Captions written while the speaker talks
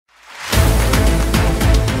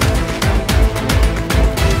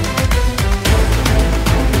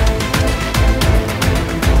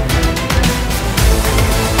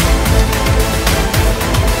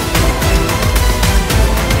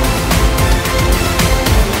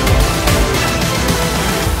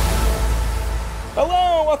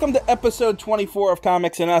episode 24 of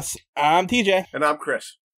Comics and Us. I'm TJ. And I'm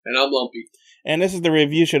Chris. And I'm Lumpy. And this is the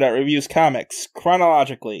review show that reviews comics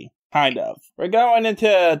chronologically, kind of. We're going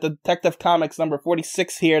into Detective Comics number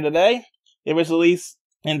 46 here today. It was released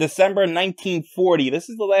in December 1940. This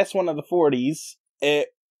is the last one of the 40s. It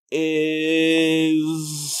is...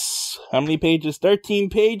 how many pages? 13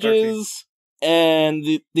 pages. 13. And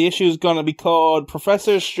the issue is going to be called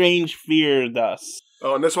Professor Strange Feared Us.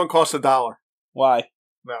 Oh, and this one costs $1. Why?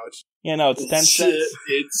 No, it's... You know, it's 10 cents.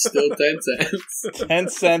 It's still 10 cents. 10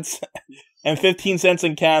 cents and 15 cents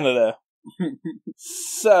in Canada.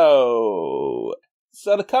 So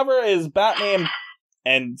the cover is Batman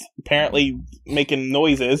and apparently making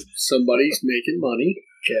noises. Somebody's making money.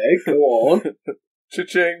 Okay, go on.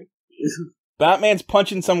 Cha-ching. Batman's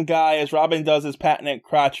punching some guy as Robin does his patented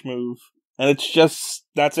crotch move. And it's just,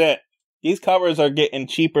 that's it. These covers are getting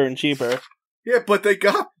cheaper and cheaper. Yeah, but they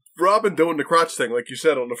got Robin doing the crotch thing, like you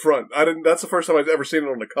said, on the front. That's the first time I've ever seen it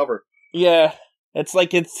on the cover. Yeah, it's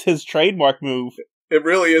like it's his trademark move. It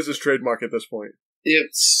really is his trademark at this point. It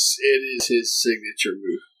is his signature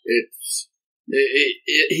move.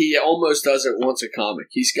 He almost does it once a comic.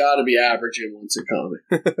 He's got to be averaging once a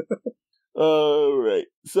comic. Alright,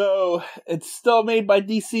 so it's still made by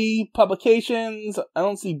DC Publications. I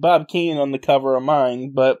don't see Bob Kane on the cover of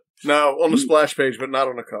mine, but... No, on the splash page, but not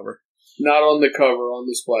on the cover. Not on the cover, on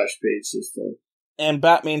the splash page this time. And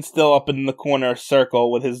Batman's still up in the corner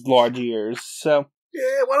circle with his large ears, so...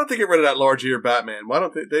 Yeah, why don't they get rid of that large ear Batman? Why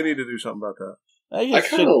don't they need to do something about that? I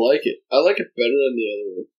kind of like it. I like it better than the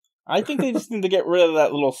other one. I think they just need to get rid of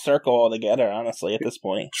that little circle altogether, honestly, at this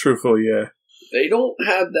point. Truthfully, yeah. They don't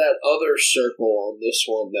have that other circle on this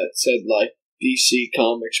one that said, like, DC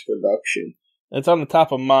Comics Production. It's on the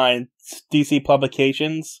top of mine. It's DC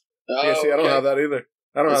Publications. Oh, yeah, see, I don't have that either.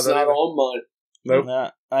 It's not on mine. Nope.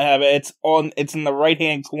 Nah, I have it. It's in the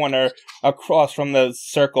right-hand corner across from the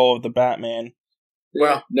circle of the Batman.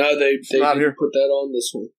 Well, no, they didn't put that on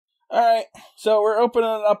this one. Alright, so we're opening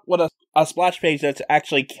it up with a splash page that's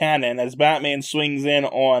actually canon as Batman swings in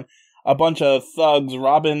on a bunch of thugs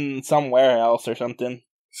robbing somewhere else or something.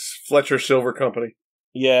 Fletcher Silver Company.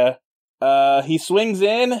 Yeah. He swings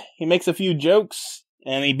in, he makes a few jokes,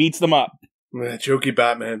 and he beats them up. Jokey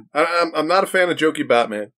Batman. I'm not a fan of jokey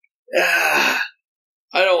Batman. I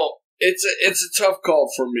don't... It's a tough call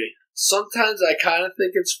for me. Sometimes I kind of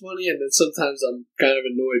think it's funny, and then sometimes I'm kind of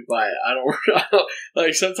annoyed by it. I don't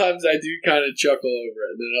like, sometimes I do kind of chuckle over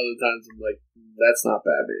it, and then other times I'm like, that's not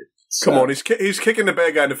Batman. So, come on, he's kicking the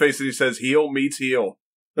bad guy in the face and he says, heel meets heel.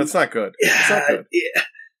 That's not good. That's not good. Yeah.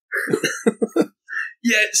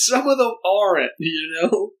 Yeah, some of them aren't, you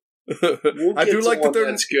know? I do like that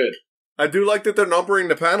that's good. I do like that they're numbering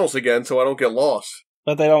the panels again so I don't get lost.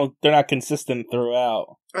 But they're not consistent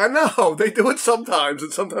throughout. I know, they do it sometimes,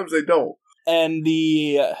 and sometimes they don't. And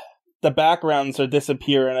the backgrounds are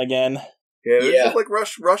disappearing again. Yeah, it's just like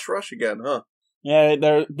rush again, huh? Yeah,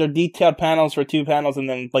 they're detailed panels for 2 panels, and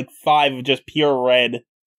then like 5 of just pure red.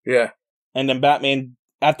 Yeah. And then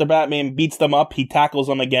after Batman beats them up, he tackles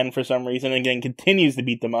them again for some reason, and again continues to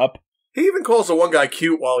beat them up. He even calls the one guy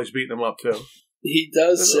cute while he's beating him up, too. He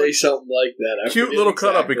does say something like that. Cute little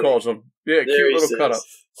cut-up, he calls him. Yeah, cute little cut-up.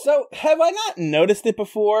 So, have I not noticed it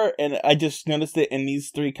before, and I just noticed it in these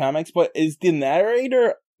 3 comics, but is the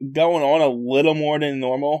narrator going on a little more than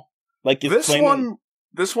normal? Like this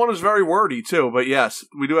one is very wordy, too, but yes,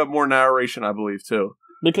 we do have more narration, I believe, too.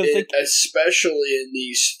 Because especially in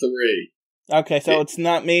these 3. Okay, so it's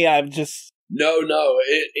not me, I've just... No,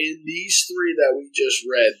 in these 3 that we just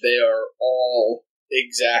read, they are all...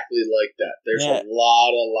 exactly like that. There's a lot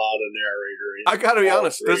of narrator in I gotta be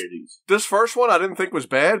honest, this first one I didn't think was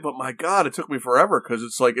bad, but my god, it took me forever, because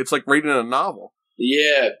it's like reading a novel.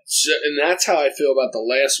 Yeah, and that's how I feel about the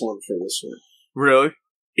last one for this one. Really?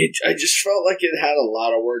 I just felt like it had a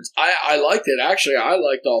lot of words. I liked it, actually. I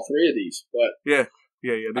liked all 3 of these, but... Yeah,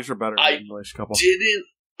 these are better than the last couple.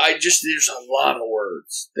 There's a lot of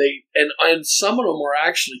words. And some of them were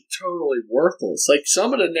actually totally worthless. Like,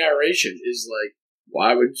 some of the narration is like,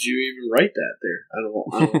 why would you even write that there? I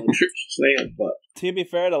don't understand, but... To be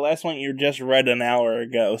fair, the last one you just read an hour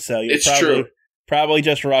ago, so you're probably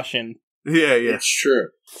just rushing. Yeah. It's true.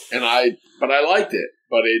 But I liked it.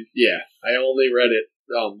 But I only read it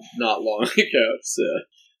not long ago, so...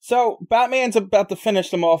 So, Batman's about to finish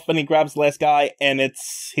them off when he grabs the last guy, and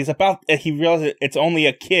he realizes it's only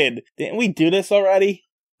a kid. Didn't we do this already?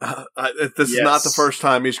 This is not the first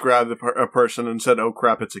time he's grabbed a person and said, oh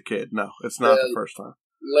crap, it's a kid. No, it's not the first time.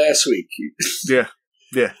 Last week. Yeah.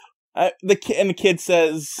 The kid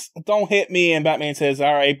says, don't hit me, and Batman says,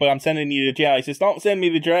 alright, but I'm sending you to jail. He says, don't send me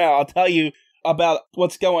to jail, I'll tell you about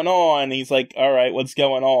what's going on. He's like, all right, what's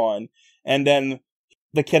going on? And then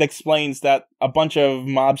the kid explains that a bunch of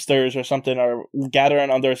mobsters or something are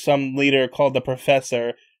gathering under some leader called the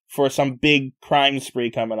Professor for some big crime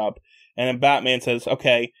spree coming up. And then Batman says,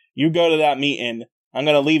 okay, you go to that meeting. I'm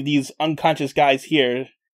going to leave these unconscious guys here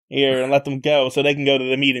and let them go so they can go to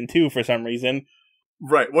the meeting too for some reason.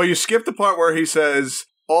 Right. Well, you skipped the part where he says,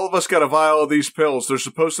 all of us got a vial of these pills. They're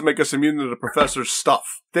supposed to make us immune to the Professor's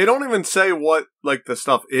stuff. They don't even say what, like, the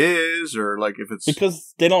stuff is or, like, if it's...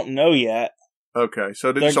 Because they don't know yet. Okay,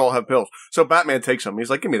 so they just all have pills. So Batman takes them. He's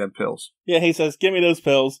like, give me them pills. Yeah, he says, give me those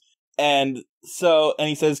pills. And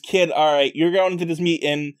he says, kid, all right, you're going to this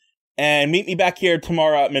meeting and meet me back here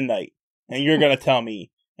tomorrow at midnight. And you're going to tell me.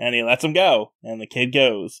 And he lets him go. And the kid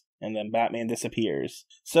goes. And then Batman disappears.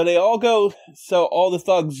 So all the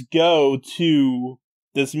thugs go to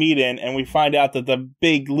this meeting, and we find out that the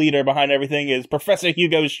big leader behind everything is Professor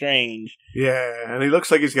Hugo Strange. Yeah, and he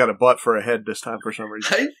looks like he's got a butt for a head this time for some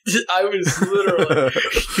reason. I was literally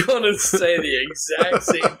going to say the exact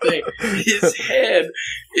same thing. His head,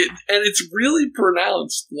 and it's really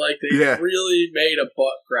pronounced, like they really made a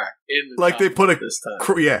butt crack in the like they put a this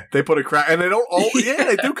time. They put a crack, and they don't.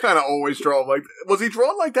 They do kind of always draw him like. Was he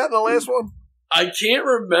drawn like that in the last one? I can't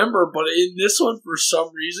remember, but in this one, for some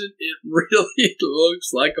reason, it really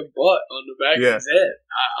looks like a butt on the back of his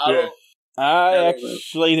head. I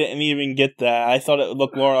actually didn't even get that. I thought it would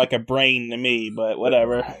look more like a brain to me, but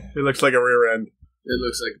whatever. It looks like a rear end. It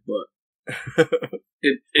looks like a butt.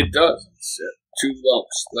 It does. It's two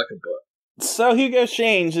lumps like a butt. So Hugo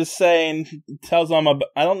Strange is tells them about,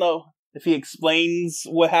 I don't know if he explains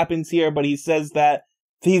what happens here, but he says that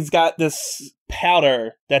he's got this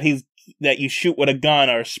powder that you shoot with a gun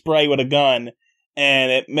or spray with a gun,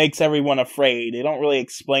 and it makes everyone afraid. They don't really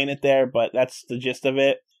explain it there, but that's the gist of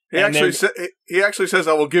it. He actually says,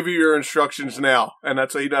 I will give you your instructions now. And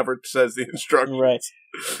he never says the instructions. Right.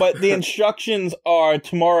 But the instructions are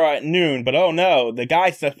tomorrow at noon, but oh no, the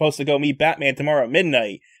guy's supposed to go meet Batman tomorrow at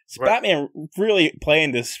midnight. So right. Batman really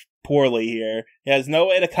playing this poorly here. He has no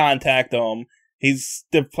way to contact him.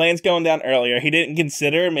 The plan's going down earlier. He didn't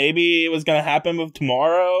consider maybe it was going to happen with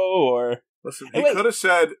tomorrow, or... Listen, he could have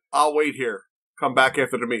said, I'll wait here. Come back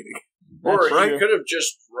after the meeting. Or he could have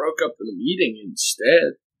just broke up the meeting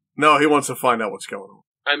instead. No, he wants to find out what's going on.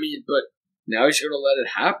 I mean, but now he's going to let it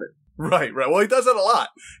happen. Right. Well, he does that a lot.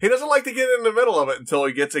 He doesn't like to get in the middle of it until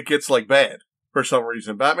it gets like, bad, for some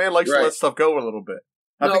reason. Batman likes to let stuff go a little bit.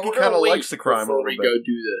 I think he kind of likes the crime a little bit. Before we go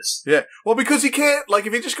do this. Yeah. Well, because he can't, like,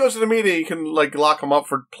 if he just goes to the meeting, he can, like, lock them up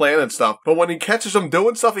for planning stuff. But when he catches them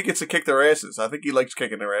doing stuff, he gets to kick their asses. I think he likes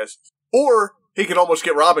kicking their asses. Or he could almost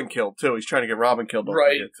get Robin killed, too. He's trying to get Robin killed.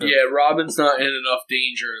 Right. Yeah, Robin's not in enough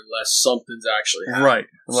danger unless something's actually happening. Right.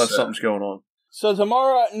 Unless something's going on. So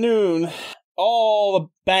tomorrow at noon, all the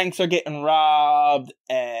banks are getting robbed,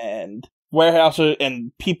 and warehouses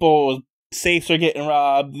and people... safes are getting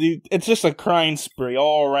robbed. It's just a crime spree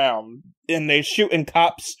all around. And they're shooting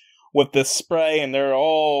cops with the spray, and they're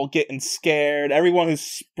all getting scared. Everyone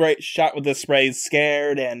who's shot with the spray is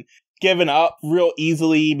scared and giving up real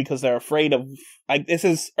easily because they're afraid of... This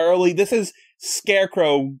is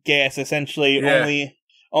scarecrow gas, essentially. Yeah.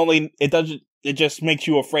 Only it just makes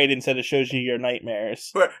you afraid instead of shows you your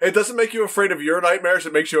nightmares. But it doesn't make you afraid of your nightmares,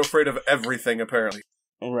 it makes you afraid of everything, apparently.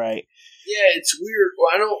 Right. Yeah, it's weird.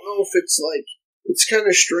 Well, I don't know if it's like... It's kind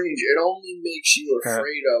of strange. It only makes you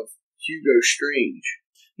afraid of Hugo Strange.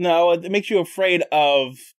 No, it makes you afraid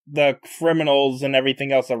of the criminals and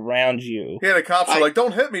everything else around you. Yeah, the cops are like,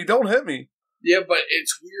 don't hit me, don't hit me. Yeah, but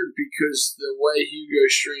it's weird because the way Hugo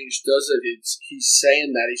Strange does it, he's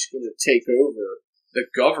saying that he's going to take over the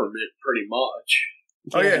government pretty much.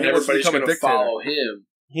 Oh yeah, and everybody's going to follow him.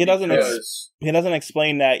 He doesn't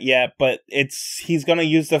explain that yet, but he's going to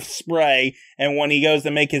use the spray, and when he goes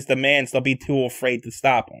to make his demands, they'll be too afraid to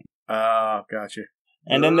stop him. Oh, gotcha.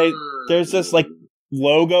 And then there's this like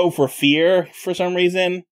logo for fear for some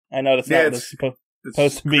reason. I know that's not what it's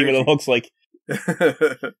supposed to be, but it looks like.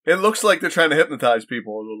 It looks like they're trying to hypnotize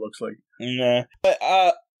people. It looks like. Yeah, but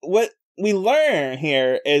what we learn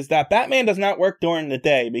here is that Batman does not work during the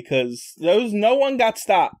day because no one got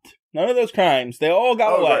stopped. None of those crimes. They all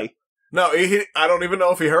got away. Right. No, I don't even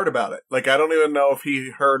know if he heard about it. Like, I don't even know if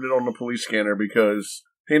he heard it on the police scanner because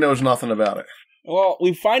he knows nothing about it. Well,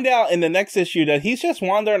 we find out in the next issue that he's just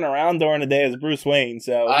wandering around during the day as Bruce Wayne,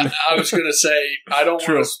 so... I was going to say, I don't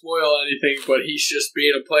want to spoil anything, but he's just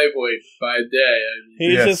being a playboy by day.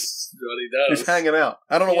 He's just... what he does. He's hanging out.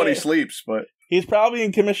 I don't know when he sleeps, but... He's probably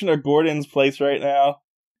in Commissioner Gordon's place right now.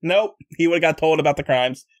 Nope, he would have got told about the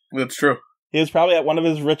crimes. That's true. He was probably at one of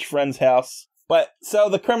his rich friends' house. But, so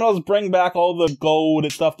the criminals bring back all the gold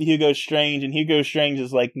and stuff to Hugo Strange, and Hugo Strange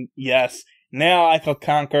is like, yes, now I can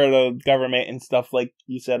conquer the government and stuff like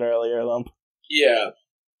you said earlier, Lump. Yeah.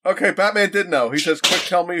 Okay, Batman did know. He says, quick,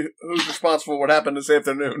 tell me who's responsible for what happened this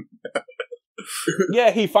afternoon.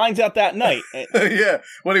 Yeah, he finds out that night. Yeah,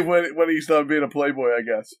 when he's done being a playboy, I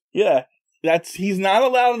guess. Yeah, he's not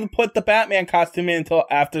allowed to put the Batman costume in until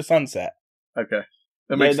after sunset. Okay.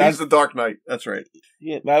 He's the Dark Knight. That's right.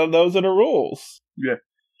 Yeah, those are the rules. Yeah.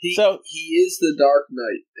 He is the Dark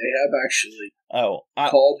Knight. They have actually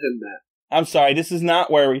called him that. I'm sorry, this is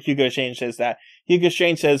not where Hugo Strange says that. Hugo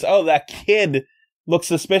Strange says, "Oh, that kid looks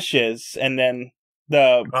suspicious," and then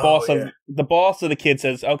the boss of the kid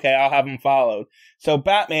says, "Okay, I'll have him followed." So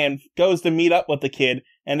Batman goes to meet up with the kid,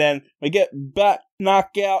 and then we get Bat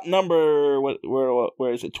knockout number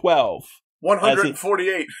where is it? 12.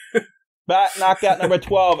 148. Bat knockout number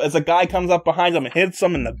 12 as a guy comes up behind him and hits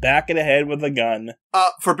him in the back of the head with a gun.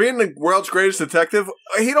 For being the world's greatest detective,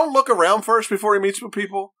 he don't look around first before he meets with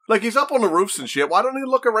people. Like, he's up on the roofs and shit. Why don't he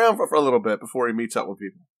look around for a little bit before he meets up with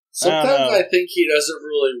people? Sometimes I think he doesn't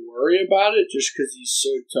really worry about it just because he's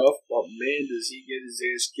so tough, but man, does he get his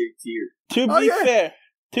ass kicked here.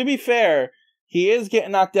 To be fair, he is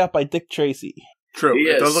getting knocked out by Dick Tracy. True,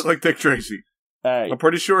 it does look like Dick Tracy. I'm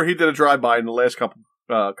pretty sure he did a drive-by in the last couple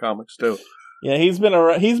comics too. Yeah, he's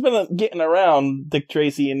been getting around Dick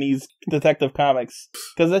Tracy in these Detective Comics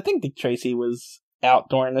because I think Dick Tracy was out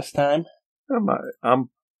during this time. I'm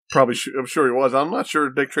sure he was. I'm not sure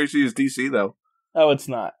Dick Tracy is DC though. Oh, it's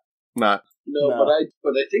not. Not. No, but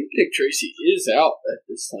I think Dick Tracy is out at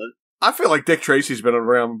this time. I feel like Dick Tracy's been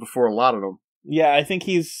around before a lot of them. Yeah, I think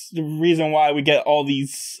he's the reason why we get all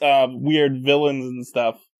these weird villains and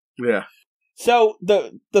stuff. Yeah. So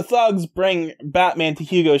the thugs bring Batman to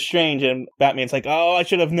Hugo Strange, and Batman's like, "Oh, I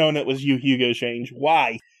should have known it was you, Hugo Strange.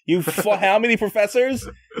 Why? You fought how many professors?"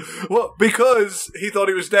 Well, because he thought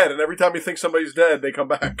he was dead, and every time he thinks somebody's dead, they come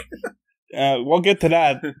back. We'll get to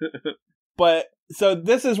that. But, so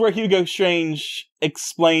this is where Hugo Strange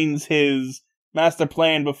explains his master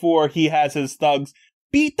plan before he has his thugs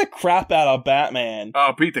beat the crap out of Batman.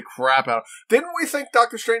 Oh, beat the crap out. Didn't we think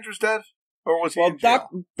Dr. Strange was dead? Or was he in jail?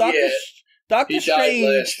 Doctor Strange. Died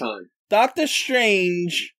last time. Doctor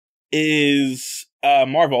Strange is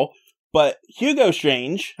Marvel, but Hugo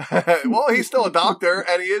Strange. Well, he's still a doctor,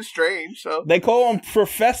 and he is strange, so. They call him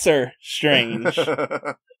Professor Strange.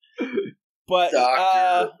 But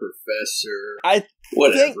Doctor, Professor,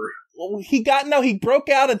 whatever. He broke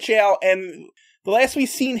out of jail, and the last we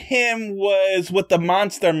seen him was with the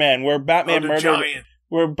Monster Men, where Batman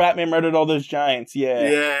murdered all those giants.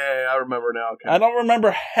 Yeah, I remember now. Okay. I don't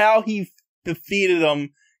remember how he defeated them.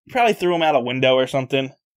 He probably threw him out a window or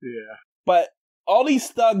something. Yeah. But all these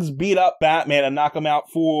thugs beat up Batman and knock him out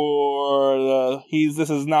for this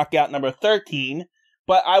is knockout number 13.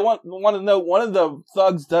 But I want to know, one of the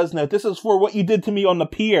thugs does note, this is for what you did to me on the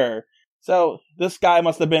pier. So this guy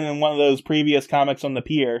must have been in one of those previous comics on the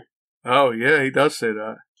pier. Oh, yeah, he does say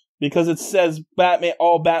that. Because it says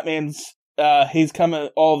all Batman's, he's coming,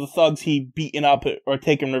 all the thugs he beaten up or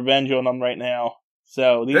taking revenge on them right now.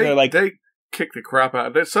 So these are like... They kick the crap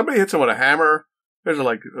out. Somebody hits him with a hammer. There's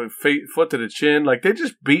a foot to the chin. Like, they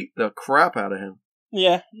just beat the crap out of him.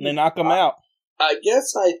 Yeah, they knock him out. I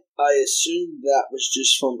guess I assumed that was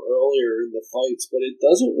just from earlier in the fights, but it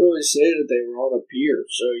doesn't really say that they were on a pier,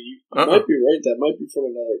 so you might be right. That might be from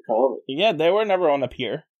another comic. Yeah, they were never on a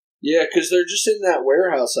pier. Yeah, because they're just in that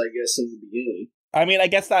warehouse, I guess, in the beginning. I mean, I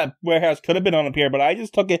guess that warehouse could have been on a pier, but I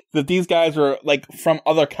just took it that these guys were, like, from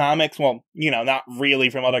other comics. Well, not really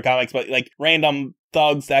from other comics, but, like, random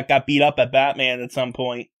thugs that got beat up at Batman at some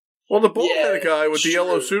point. Well, the bald-headed guy with the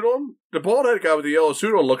yellow suit on? The bald-headed guy with the yellow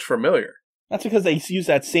suit on looks familiar. That's because they use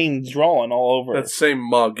that same drawing all over. That same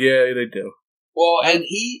mug, yeah, they do. Well, and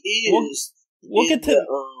he is... We'll get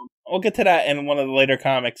to that in one of the later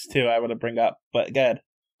comics, too, I would bring up, but go ahead.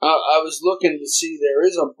 I was looking to see, there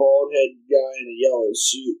is a bald-headed guy in a yellow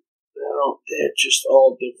suit. They're just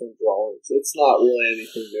all different drawings. It's not really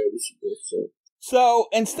anything noticeable, So,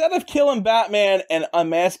 instead of killing Batman and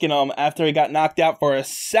unmasking him after he got knocked out for a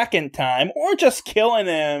second time, or just killing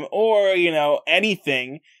him, or,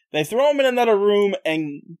 anything... They throw him in another room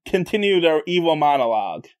and continue their evil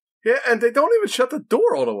monologue. Yeah, and they don't even shut the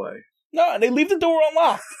door all the way. No, they leave the door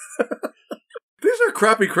unlocked. These are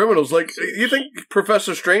crappy criminals. Like, you think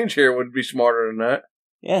Professor Strange here would be smarter than that?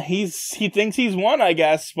 Yeah, he thinks he's won, I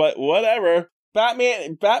guess, but whatever.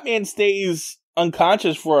 Batman stays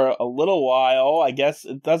unconscious for a little while. I guess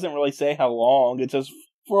it doesn't really say how long. It's just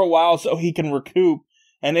for a while so he can recoup.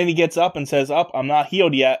 And then he gets up and says, I'm not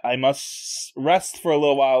healed yet. I must rest for a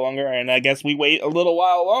little while longer. And I guess we wait a little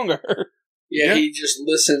while longer. Yeah, he just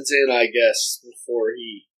listens in, I guess, before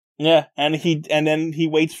he... Yeah, and then he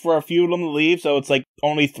waits for a few of them to leave, so it's like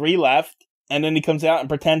only 3 left. And then he comes out and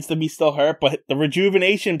pretends to be still hurt, but the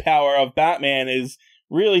rejuvenation power of Batman is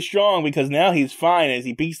really strong because now he's fine as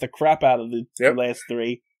he beats the crap out of the last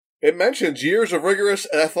 3. It mentions years of rigorous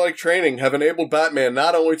athletic training have enabled Batman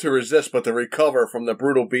not only to resist, but to recover from the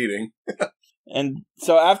brutal beating. And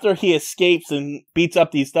so after he escapes and beats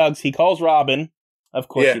up these thugs, he calls Robin. Of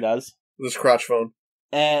course he does. This crotch phone.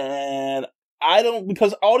 And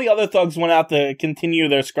because all the other thugs went out to continue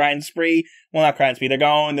their crime spree. Well, not crime spree. They're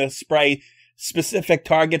going to spray specific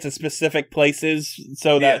targets at specific places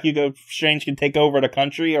so that Hugo Strange can take over the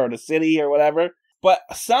country or the city or whatever. But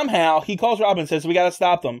somehow he calls Robin and says, we gotta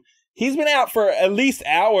stop them. He's been out for at least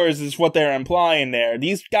hours is what they're implying there.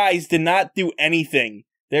 These guys did not do anything.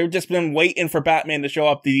 They've just been waiting for Batman to show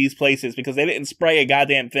up to these places because they didn't spray a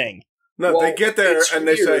goddamn thing. No, they get there and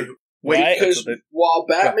they say, wait. Right? Because while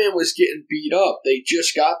Batman was getting beat up, they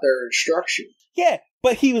just got their instructions. Yeah,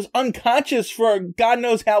 but he was unconscious for God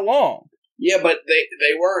knows how long. Yeah, but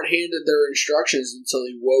they weren't handed their instructions until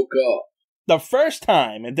he woke up. The first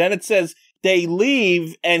time, and then it says they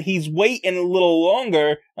leave, and he's waiting a little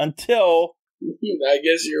longer until... I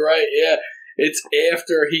guess you're right, yeah. It's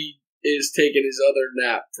after he is taking his other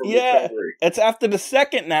nap from recovery. It's after the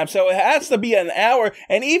second nap, so it has to be an hour,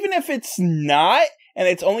 and even if it's not, and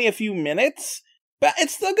it's only a few minutes, but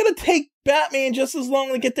it's still going to take Batman just as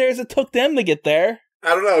long to get there as it took them to get there.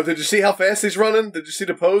 I don't know. Did you see how fast he's running? Did you see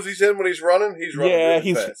the pose he's in when he's running? He's running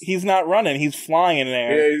really fast. He's not running. He's flying in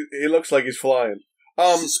there. Yeah, he looks like he's flying.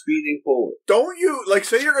 It's a speeding bullet. Don't you,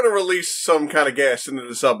 say you're going to release some kind of gas into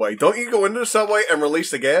the subway. Don't you go into the subway and release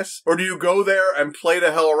the gas? Or do you go there and play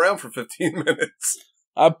the hell around for 15 minutes?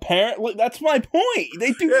 Apparently, that's my point.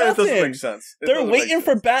 They do nothing. It doesn't make sense. They're waiting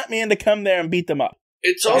for Batman to come there and beat them up.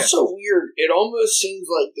 It's also weird. It almost seems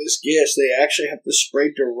like this gas, they actually have to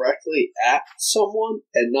spray directly at someone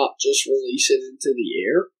and not just release it into the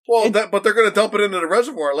air. Well, but they're going to dump it into the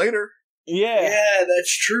reservoir later. Yeah. Yeah,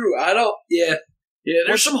 that's true. Yeah,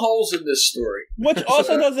 there's some holes in this story. Which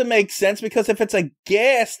also doesn't make sense because if it's a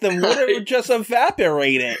gas, the water would just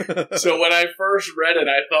evaporate it. So when I first read it,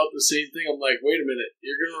 I thought the same thing. I'm like, wait a minute.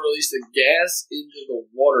 You're going to release the gas into the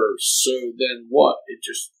water, so then what? It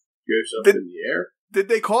just goes up in the air? Did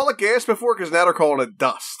they call it gas before? Because now they're calling it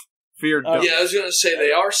dust. Fear dust. Yeah, I was going to say,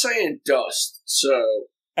 they are saying dust, so...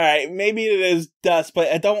 Alright, maybe it is dust, but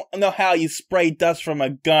I don't know how you spray dust from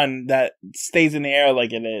a gun that stays in the air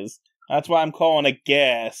like it is. That's why I'm calling it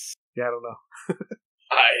gas. Yeah, I don't know.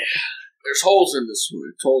 There's holes in this one,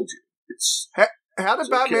 I told you. How did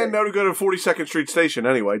Batman know to go to 42nd Street Station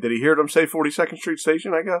anyway? Did he hear them say 42nd Street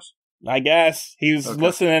Station, I guess? I guess. He was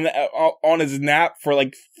listening on his nap for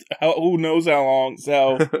who knows how long,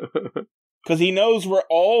 so... Because he knows where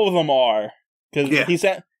all of them are.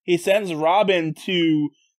 Because he sends Robin to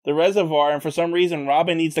the reservoir, and for some reason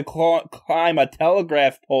Robin needs to climb a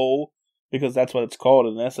telegraph pole, because that's what it's called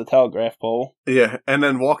in this, a telegraph pole. Yeah, and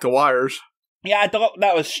then walk the wires. Yeah, I thought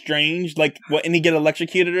that was strange, and he get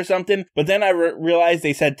electrocuted or something, but then I realized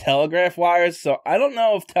they said telegraph wires, so I don't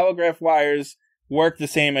know if telegraph wires work the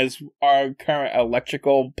same as our current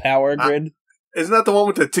electrical power grid. Isn't that the one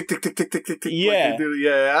with the tick, tick, tick, tick, tick, tick, tick? Yeah.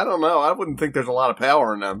 Yeah, I don't know. I wouldn't think there's a lot of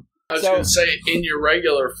power in them. I was going to say, in your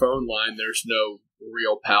regular phone line, there's no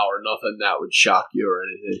real power, nothing that would shock you or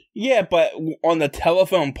anything. Yeah, but on the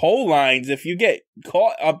telephone pole lines, if you get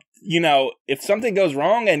caught up, if something goes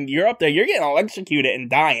wrong and you're up there, you're getting electrocuted and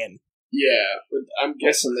dying. Yeah, but I'm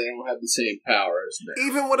guessing they don't have the same power as that.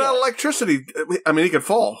 Even without electricity, he could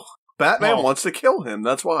fall. Batman wants to kill him,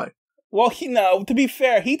 that's why. Well, to be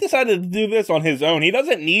fair, he decided to do this on his own. He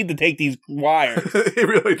doesn't need to take these wires. He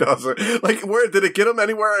really doesn't. Where did it get him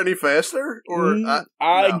anywhere any faster? Or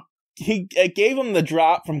no. He gave him the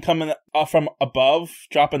drop from coming from above,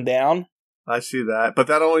 dropping down. I see that, but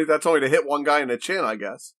that's only to hit one guy in the chin, I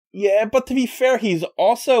guess. Yeah, but to be fair, he's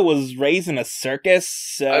also was raised in a circus.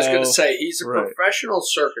 So... I was going to say he's a professional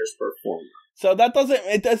circus performer. So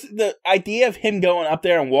the idea of him going up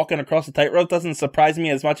there and walking across the tightrope doesn't surprise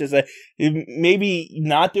me as much as maybe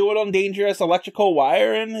not do it on dangerous electrical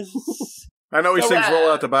wiring. I know he sings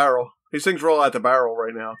Roll Out the Barrel. He sings Roll Out the Barrel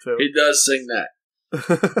right now, too. He does sing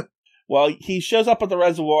that. Well, he shows up at the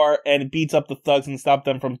reservoir and beats up the thugs and stops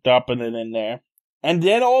them from dumping it in there. And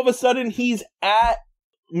then all of a sudden, he's at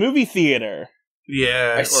movie theater.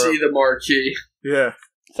 Yeah. I see the marquee. Yeah.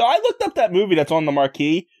 So I looked up that movie that's on the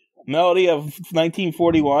marquee. Melody of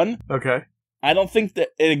 1941. Okay. I don't think that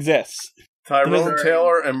it exists. Tyrone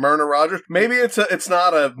Taylor and Myrna Rogers. Maybe it's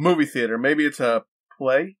not a movie theater. Maybe it's a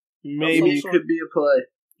play. Maybe it could be a play.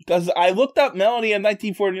 Because I looked up Melody of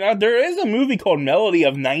 1949. There is a movie called Melody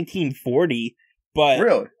of 1940, but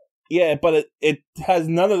really, yeah, but it has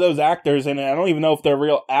none of those actors in it. I don't even know if they're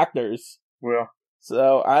real actors. Well,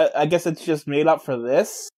 so I guess it's just made up for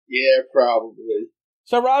this. Yeah, probably.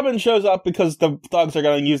 So Robin shows up because the thugs are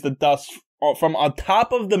going to use the dust from on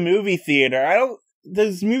top of the movie theater.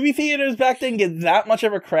 Does movie theaters back then get that much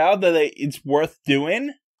of a crowd that it's worth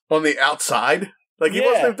doing? On the outside? Like,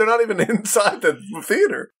 they're not even inside the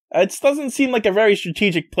theater. It doesn't seem like a very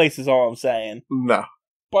strategic place is all I'm saying. No.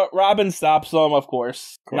 But Robin stops them, of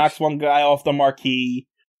course. Knocks one guy off the marquee.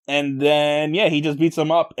 And then, he just beats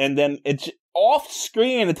him up. And then it's off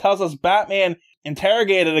screen. It tells us Batman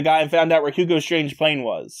interrogated a guy and found out where Hugo Strange's plane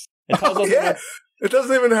was. It tells us it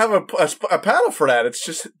doesn't even have a panel for that. It's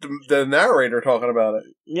just the narrator talking about it.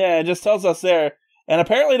 Yeah, it just tells us there. And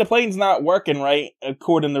apparently the plane's not working right,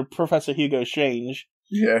 according to Professor Hugo Strange.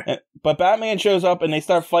 Yeah. But Batman shows up and they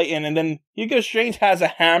start fighting, and then Hugo Strange has a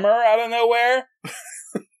hammer out of nowhere.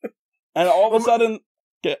 And all of a sudden,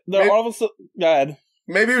 go ahead.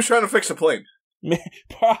 Maybe he was trying to fix the plane.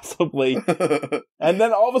 Possibly. And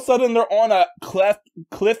then all of a sudden they're on a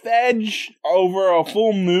cliff edge over a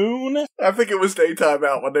full moon. I think it was daytime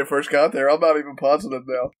out when they first got there. I'm not even positive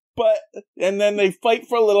now. And then they fight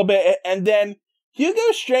for a little bit, and then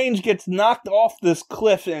Hugo Strange gets knocked off this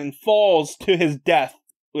cliff and falls to his death,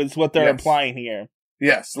 is what they're implying here.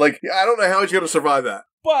 Yes, like, I don't know how he's going to survive that.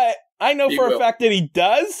 But I know for a fact that he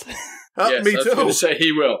does. Yes, me too. I was going to say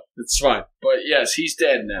he will. It's fine. But yes, he's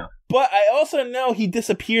dead now. But I also know he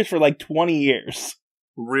disappears for like 20 years.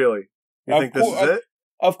 Really? You think this is it?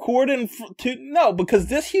 No, because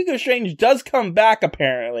this Hugo Strange does come back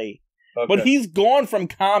apparently. Okay. But he's gone from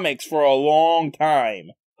comics for a long time.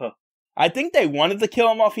 Huh. I think they wanted to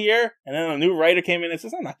kill him off here, and then a new writer came in and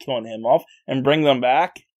says, I'm not killing him off, and bring them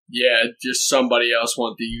back. Yeah, just somebody else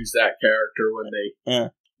wanted to use that character when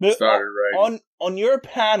they started writing. On your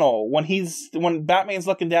panel, when Batman's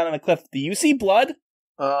looking down on the cliff, do you see blood?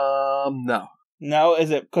 No. No, is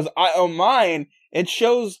it? Because on mine, it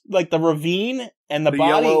shows like the ravine and the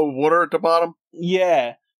body. Yellow water at the bottom?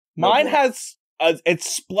 Yeah. Mine has, it's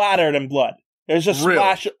splattered in blood. There's a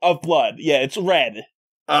splash of blood. Yeah, it's red.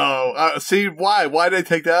 Oh, see, why? Why did they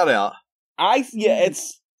take that out? It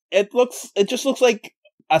just looks like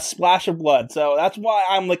a splash of blood. So that's why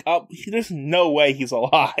I'm like, there's no way he's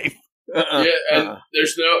alive. Yeah, and there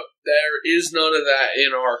is none of that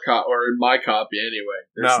in our or in my copy anyway.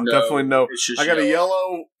 No, definitely no. I got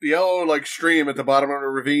a yellow like stream at the bottom of the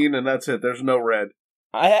ravine, and that's it. There's no red.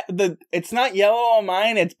 It's not yellow on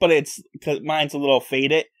mine. Because mine's a little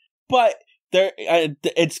faded, but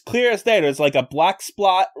it's clear as day. There's like a black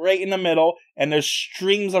spot right in the middle, and there's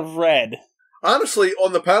streams of red. Honestly,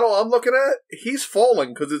 on the panel I'm looking at, he's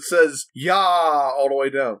falling because it says "Yah" all the way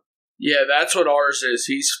down. Yeah, that's what ours is.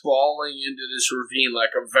 He's falling into this ravine like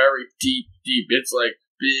a very deep. It's like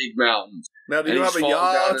big mountains. Now, do you have a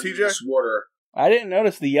 "Yah," TJ? This water. I didn't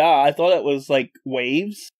notice the "Yah." I thought it was like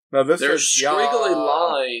waves. No, there's squiggly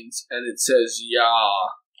lines, and it says "Yah."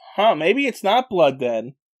 Huh? Maybe it's not blood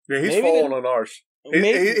then. Yeah, he's falling on ours. He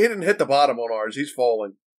didn't hit the bottom on ours. He's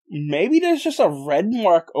falling. Maybe there's just a red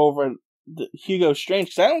mark over Hugo Strange.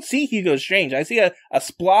 Because I don't see Hugo Strange. I see a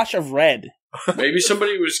splash of red. Maybe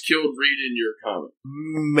somebody was killed reading your comic.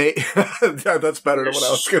 That's better than what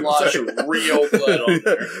I was going to say. Splash of real blood on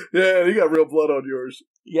there. Yeah, you got real blood on yours.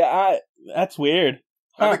 Yeah, that's weird.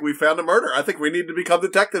 Huh. I think we found a murder. I think we need to become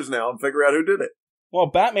detectives now and figure out who did it. Well,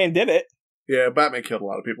 Batman did it. Yeah, Batman killed a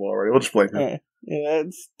lot of people already. We'll just blame him. Yeah,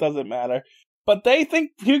 it doesn't matter. But they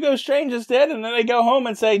think Hugo Strange is dead, and then they go home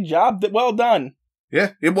and say, job well done.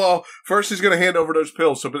 Yeah, well, first he's going to hand over those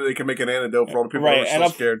pills so that they can make an antidote for all the people who are still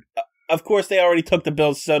scared. Of course, they already took the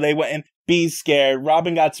pills, so they went and be scared.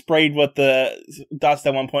 Robin got sprayed with the dust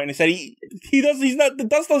at one point, and he said the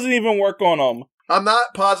dust doesn't even work on him. I'm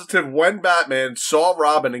not positive when Batman saw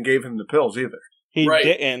Robin and gave him the pills either. He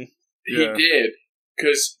didn't. He did,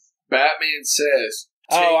 because Batman says,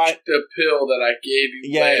 take the pill that I gave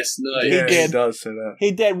you last night. Yeah, he does say that.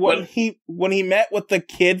 He did. When he met with the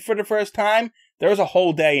kid for the first time, there was a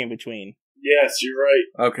whole day in between. Yes, you're right.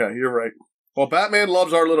 Okay, you're right. Well, Batman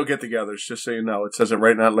loves our little get-togethers, just so you know. It says it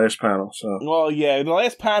right in that last panel. So. Well, yeah, the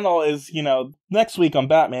last panel is, next week on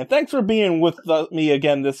Batman. Thanks for being with me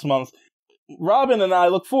again this month. Robin and I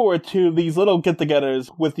look forward to these little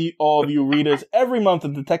get-togethers with all of you readers every month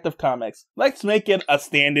in Detective Comics. Let's make it a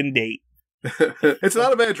stand-in date. It's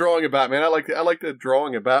not a bad drawing of Batman. I like the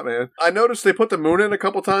drawing of Batman. I noticed they put the moon in a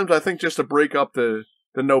couple times, I think just to break up the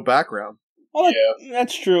no background. Well,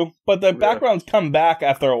 that's true. But the backgrounds come back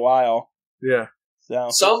after a while. Yeah. So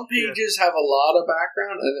some pages have a lot of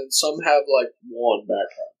background, and then some have like one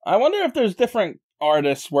background. I wonder if there's different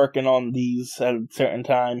artists working on these at a certain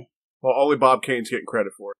time. Well, only Bob Kane's getting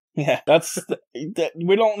credit for it. Yeah,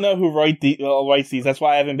 we don't know who writes these. That's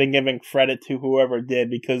why I haven't been giving credit to whoever did,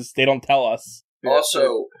 because they don't tell us.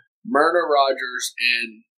 Also, Myrna Rogers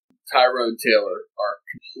and Tyrone Taylor are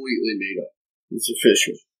completely made up. It's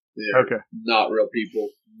official. They're not real people,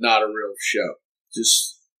 not a real show.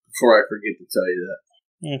 Just before I forget to tell you that.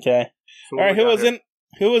 Okay. So all right,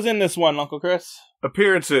 who was in this one, Uncle Chris?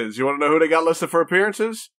 Appearances. You want to know who they got listed for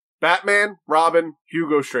appearances? Batman, Robin,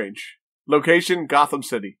 Hugo Strange. Location, Gotham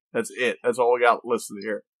City. That's it. That's all we got listed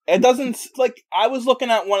here. It doesn't, like, I was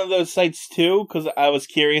looking at one of those sites too, because I was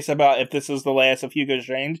curious about if this is the last of Hugo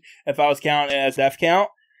Strange, if I was counting it as F count.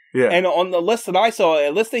 Yeah. And on the list that I saw,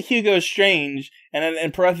 it listed Hugo Strange, and then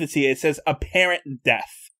in parentheses it says apparent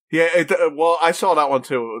death. Yeah, well, I saw that one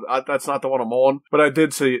too. That's not the one I'm on, but I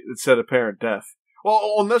did see it said apparent death.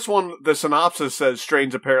 Well, on this one, the synopsis says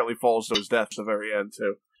Strange apparently falls to his death at the very end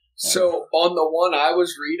too. So, on the one I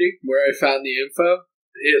was reading, where I found the info,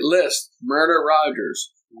 it lists Myrna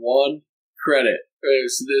Rogers, 1 credit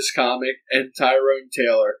is this comic, and Tyrone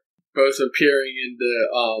Taylor, both appearing in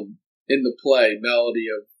the play Melody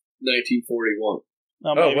of 1941.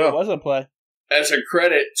 Oh, maybe it was a play. As a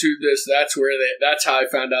credit to this, that's how I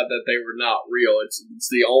found out that they were not real. It's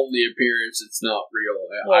the only appearance it's not real.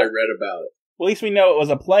 I read about it. Well, at least we know it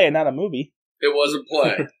was a play and not a movie. It was a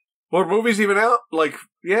play. Were movies even out? Like,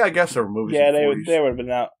 yeah, I guess there were movies. Yeah, they would have been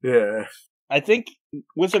out. Yeah. I think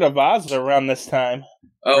Wizard of Oz was around this time.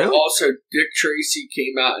 Oh, really? Also, Dick Tracy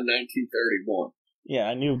came out in 1931. Yeah,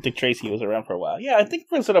 I knew Dick Tracy was around for a while. Yeah, I think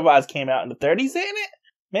Wizard of Oz came out in the 30s, ain't it?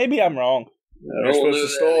 Maybe I'm wrong. You're supposed to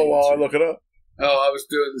stall while I look it up. Oh, I was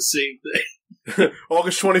doing the same thing.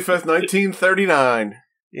 August 25th, 1939.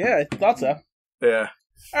 Yeah, I thought so. Yeah.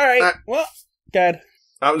 All right. Well, good.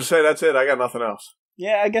 I was say that's it. I got nothing else.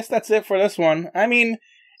 Yeah, I guess that's it for this one. I mean,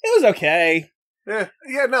 it was okay. Yeah,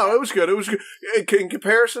 no, it was good. It was good. In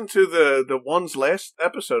comparison to the ones last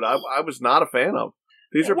episode, I was not a fan of.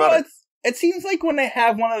 These are better. It seems like when they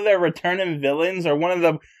have one of their returning villains, or one of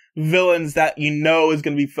the villains that you know is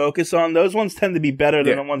going to be focused on, those ones tend to be better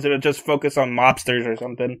than the ones that are just focused on mobsters or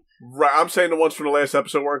something. Right, I'm saying the ones from the last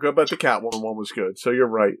episode weren't good, but the Catwoman one was good, so you're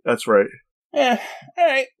right. That's right. Yeah,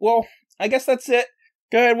 alright, well, I guess that's it.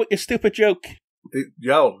 Go ahead with your stupid joke.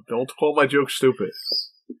 Yo, don't call my joke stupid.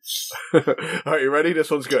 Alright, you ready?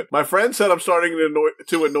 This one's good. My friend said I'm starting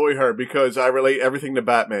to annoy her because I relate everything to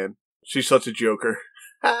Batman. She's such a joker.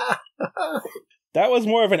 That was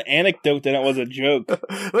more of an anecdote than it was a joke.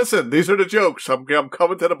 Listen, these are the jokes. I'm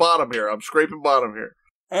coming to the bottom here. I'm scraping bottom here.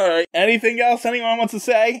 Alright, anything else anyone wants to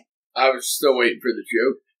say? I was still waiting for the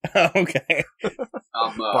joke. Okay.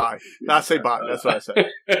 Bye. Not say bye. That's what I said.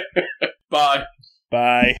 Bye.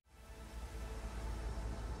 Bye.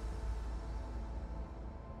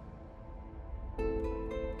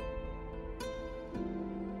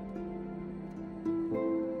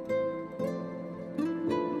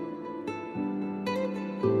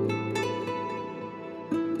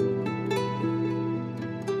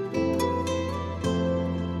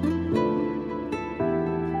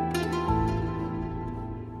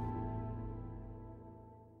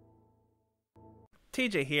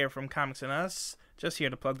 TJ here from Comics and Us, just here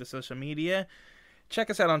to plug the social media. Check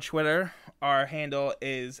us out on Twitter. Our handle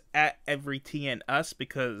is @EveryTNUs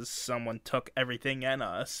because someone took everything and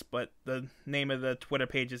us, but the name of the Twitter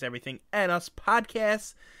page is Everything and Us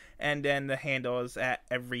Podcast, and then the handle is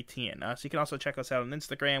 @EveryTNUs. You can also check us out on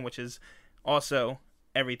Instagram, which is also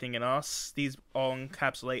Everything and Us. These all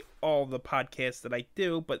encapsulate all the podcasts that I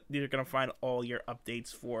do, but you're going to find all your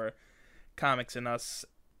updates for Comics and Us,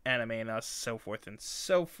 Anime and Us, so forth and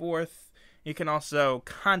so forth. You can also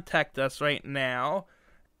contact us right now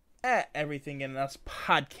at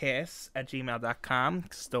everythinginUspodcasts@gmail.com.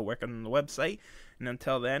 Still working on the website. And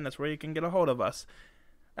until then, that's where you can get a hold of us.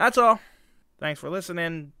 That's all. Thanks for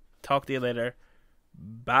listening. Talk to you later.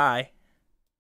 Bye.